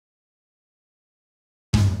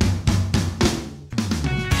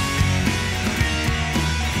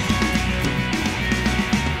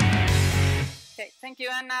Thank you.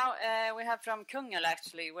 And now we have from Kungälv,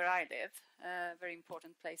 actually, where I live, a very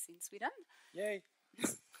important place in Sweden. Yay!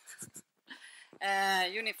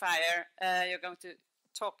 Unifire, you're going to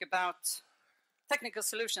talk about technical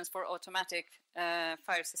solutions for automatic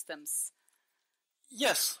fire systems.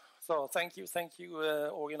 Yes. So thank you,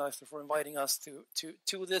 organizer, for inviting us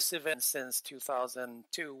to this event. Since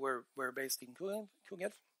 2002, we're based in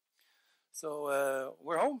Kungälv. So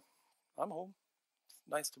we're home. I'm home. It's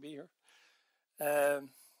nice to be here.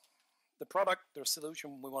 The product or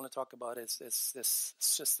solution we want to talk about is this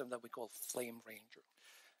system that we call Flameranger.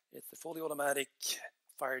 It's a fully automatic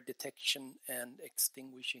fire detection and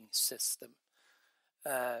extinguishing system.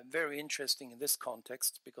 Very interesting in this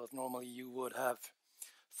context because normally you would have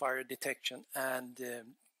fire detection and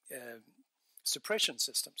suppression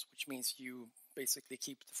systems, which means you basically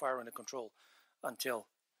keep the fire under control until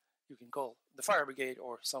you can call the fire brigade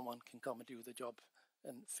or someone can come and do the job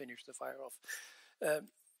and finish the fire off.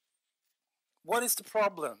 What is the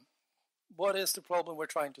problem? What is the problem we're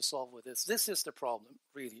trying to solve with this? This is the problem,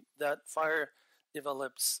 really, that fire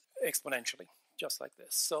develops exponentially, just like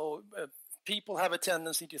this. So people have a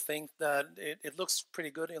tendency to think that it looks pretty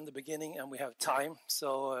good in the beginning and we have time.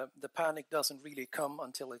 So the panic doesn't really come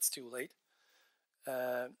until it's too late.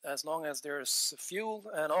 As long as there's fuel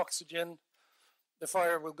and oxygen, the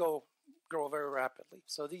fire will grow very rapidly.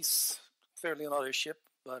 So these fairly another ship,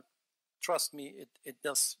 but trust me, it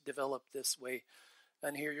does develop this way.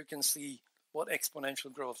 And here you can see what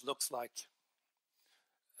exponential growth looks like.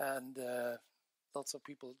 And lots of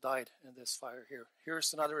people died in this fire here.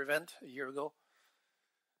 Here's another event a year ago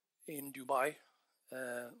in Dubai.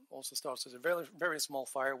 Also starts as a very, very small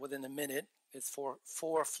fire. Within a minute, it's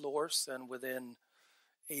four floors, and within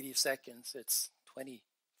 80 seconds, it's 20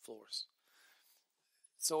 floors.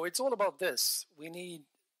 So it's all about this. We need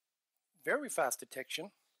very fast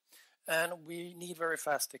detection, and we need very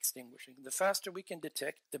fast extinguishing. The faster we can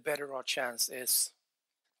detect, the better our chance is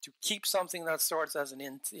to keep something that starts as an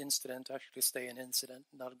incident to actually stay an incident,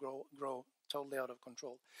 not grow totally out of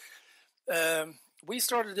control. We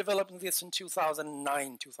started developing this in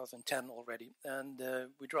 2009, 2010 already, and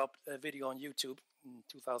we dropped a video on YouTube in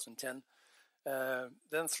 2010.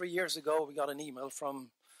 Then 3 years ago, we got an email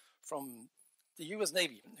from the U.S.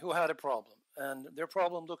 Navy who had a problem, and their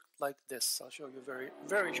problem looked like this. I'll show you a very,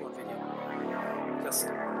 very short video. Just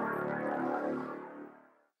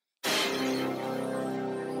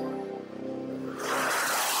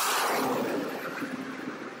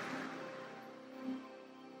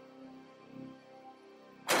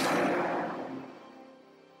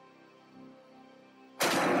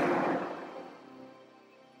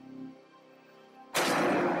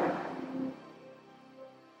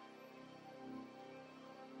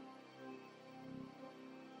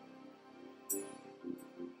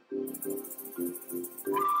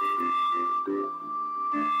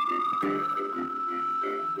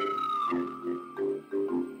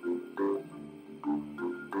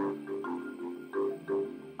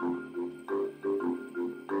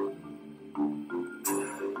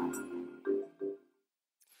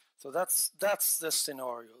So that's the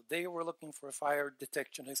scenario. They were looking for a fire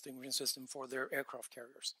detection extinguishing system for their aircraft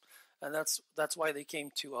carriers, and that's why they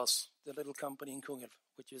came to us, the little company in Kungälv,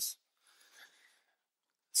 which is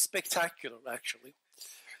spectacular, actually.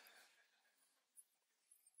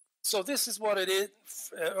 So this is what it is: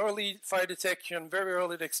 early fire detection, very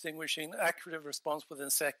early extinguishing, accurate response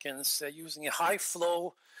within seconds, using a high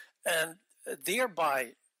flow, and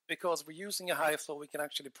thereby, because we're using a high flow, we can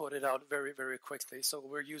actually put it out very, very quickly. So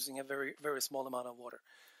we're using a very, very small amount of water.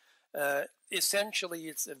 Essentially,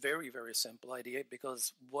 it's a very, very simple idea,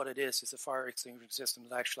 because what it is a fire extinguishing system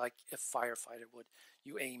that actually like a firefighter would.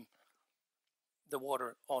 You aim the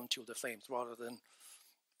water onto the flames rather than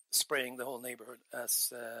spraying the whole neighborhood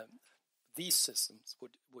as these systems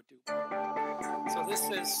would do. So this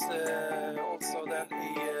is also then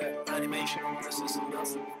the animation of what the system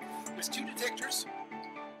does. There's two detectors.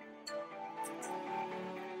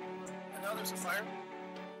 And now there's a fire.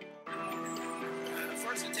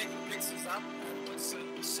 First it picks this up and puts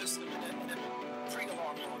the system in a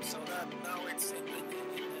pre-alarm mode, so that now it's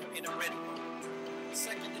in a ready mode. The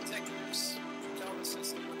second detector is down the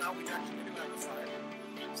system, but now we actually do have a fire.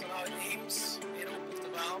 So now it aims, it opens the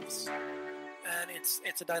valves, and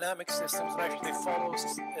it's a dynamic system that actually follows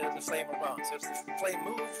the flame around. So if the flame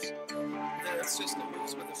moves, the system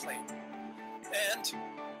moves with the flame. And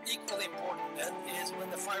equally important then is when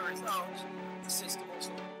the fire is out, the system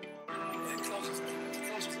also closes the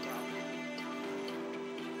valve.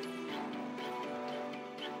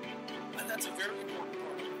 And that's a very important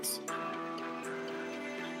part of this.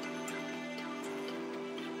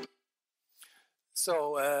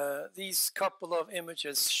 So these couple of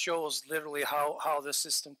images shows literally how the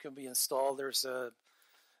system can be installed. There's a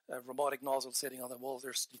robotic nozzle sitting on the wall.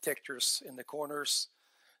 There's detectors in the corners.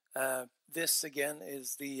 This again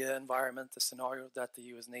is the environment, the scenario that the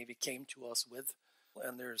U.S. Navy came to us with,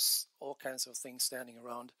 and there's all kinds of things standing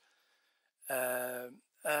around.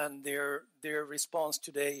 And their response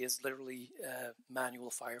today is literally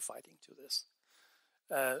manual firefighting to this.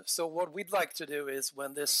 So what we'd like to do is,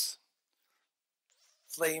 when this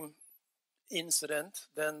flame incident,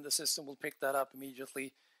 then the system will pick that up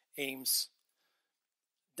immediately, aims,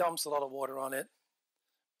 dumps a lot of water on it,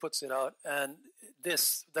 puts it out, and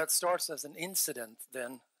this that starts as an incident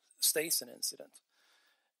then stays an incident.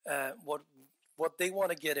 What they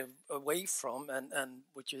want to get away from, and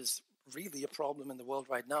which is really a problem in the world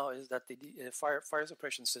right now, is that the fire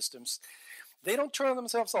suppression systems, they don't turn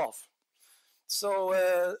themselves off.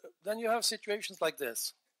 So then you have situations like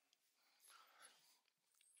this,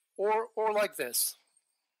 or like this,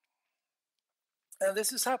 and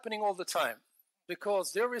this is happening all the time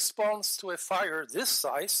because their response to a fire this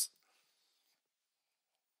size,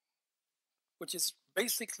 which is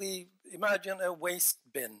basically, imagine a waste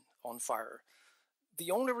bin on fire.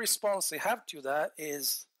 The only response they have to that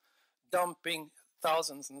is dumping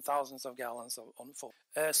thousands and thousands of gallons on foam.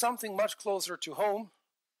 Something much closer to home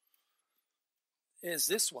is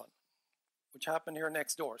this one, which happened here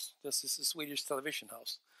next door. This is a Swedish television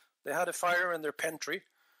house. They had a fire in their pantry,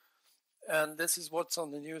 and this is what's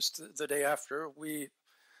on the news the day after. We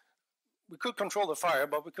could control the fire,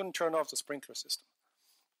 but we couldn't turn off the sprinkler system.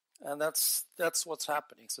 And that's what's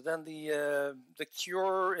happening. So then the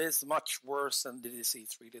cure is much worse than the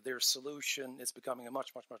disease, really. Their solution is becoming a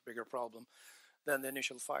much, much, much bigger problem than the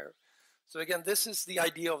initial fire. So again, this is the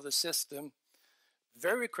idea of the system.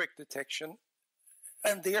 Very quick detection,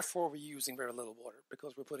 and therefore we're using very little water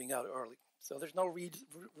because we're putting out early. So there's no real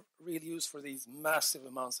use for these massive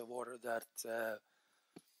amounts of water that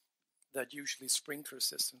usually sprinkler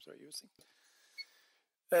systems are using.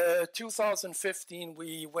 2015,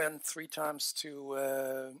 we went 3 times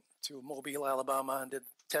to Mobile, Alabama, and did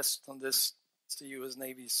tests on this. It's the U.S.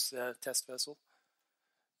 Navy's test vessel.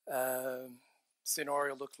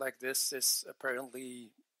 Scenario looked like this. This apparently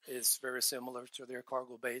is very similar to their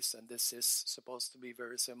cargo base, and this is supposed to be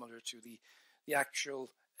very similar to the actual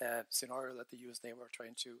scenario that the U.S. Navy are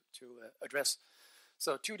trying to address.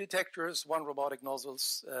 So 2 detectors, 1 robotic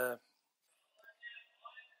nozzles.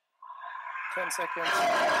 10 seconds.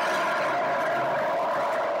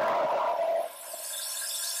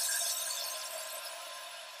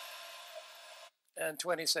 And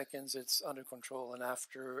 20 seconds, it's under control. And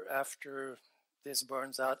after this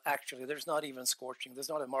burns out, actually, there's not even scorching. There's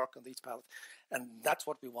not a mark on these pallets. And that's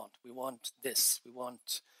what we want. We want this. We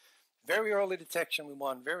want very early detection. We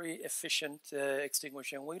want very efficient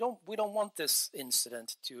extinguishing. We don't want this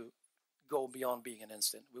incident to go beyond being an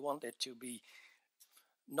incident. We want it to be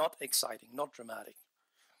not exciting, not dramatic.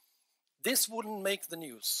 This wouldn't make the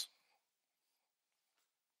news.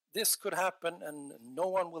 This could happen and no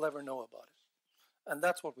one will ever know about it. And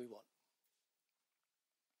that's what we want.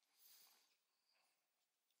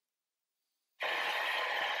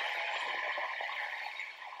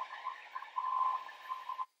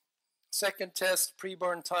 Second test,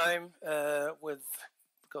 pre-burn time,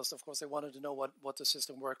 because of course they wanted to know what the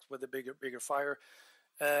system worked with a bigger fire.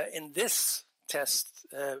 In this test,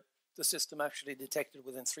 the system actually detected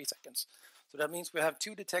within 3 seconds. So that means we have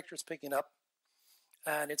 2 detectors picking up,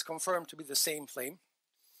 and it's confirmed to be the same flame,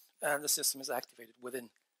 and the system is activated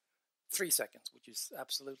within 3 seconds, which is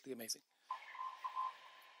absolutely amazing.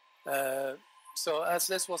 So as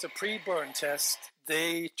this was a pre-burn test,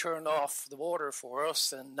 they turned off the water for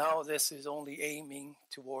us, and now this is only aiming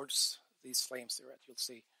towards these flames there, you'll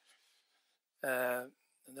see. And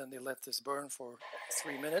then they let this burn for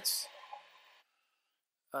 3 minutes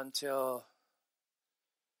until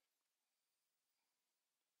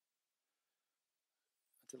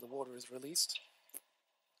the water is released.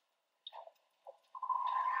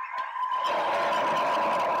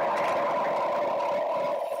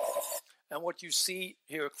 And what you see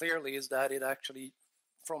here clearly is that it actually,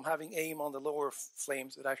 from having aim on the lower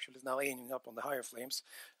flames, it actually is now aiming up on the higher flames.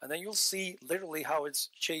 And then you'll see literally how it's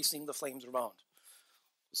chasing the flames around.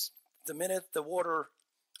 The minute the water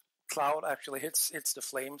cloud actually hits the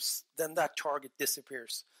flames, then that target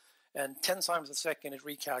disappears. And 10 times a second it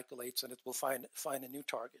recalculates and it will find a new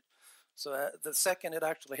target. So the second it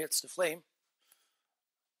actually hits the flame,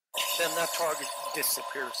 then that target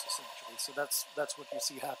disappears essentially. So that's what you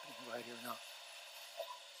see happening right here now.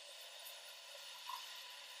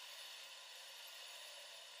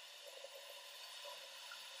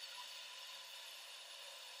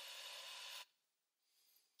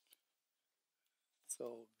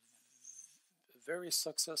 So, a very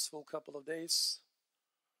successful couple of days.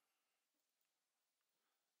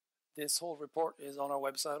 This whole report is on our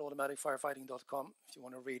website, automaticfirefighting.com, if you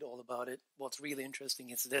want to read all about it. What's really interesting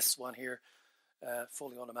is this one here,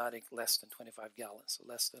 fully automatic, less than 25 gallons, so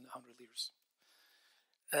less than 100 liters.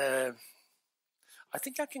 I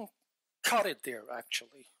think I can cut it there,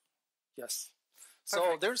 actually. Yes. So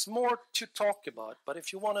Perfect. there's more to talk about, but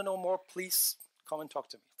if you want to know more, please come and talk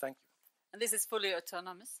to me. Thank you. And this is fully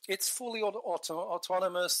autonomous? It's fully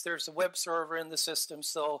autonomous. There's a web server in the system,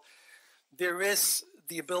 so there is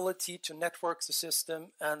the ability to network the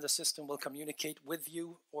system, and the system will communicate with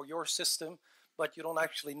you or your system, but you don't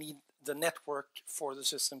actually need the network for the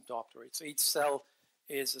system to operate. So each cell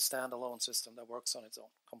is a standalone system that works on its own,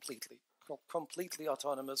 completely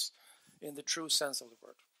autonomous in the true sense of the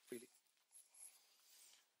word, really.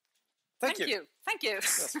 Thank you. Thank you.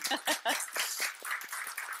 Yes.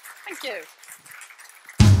 Thank you.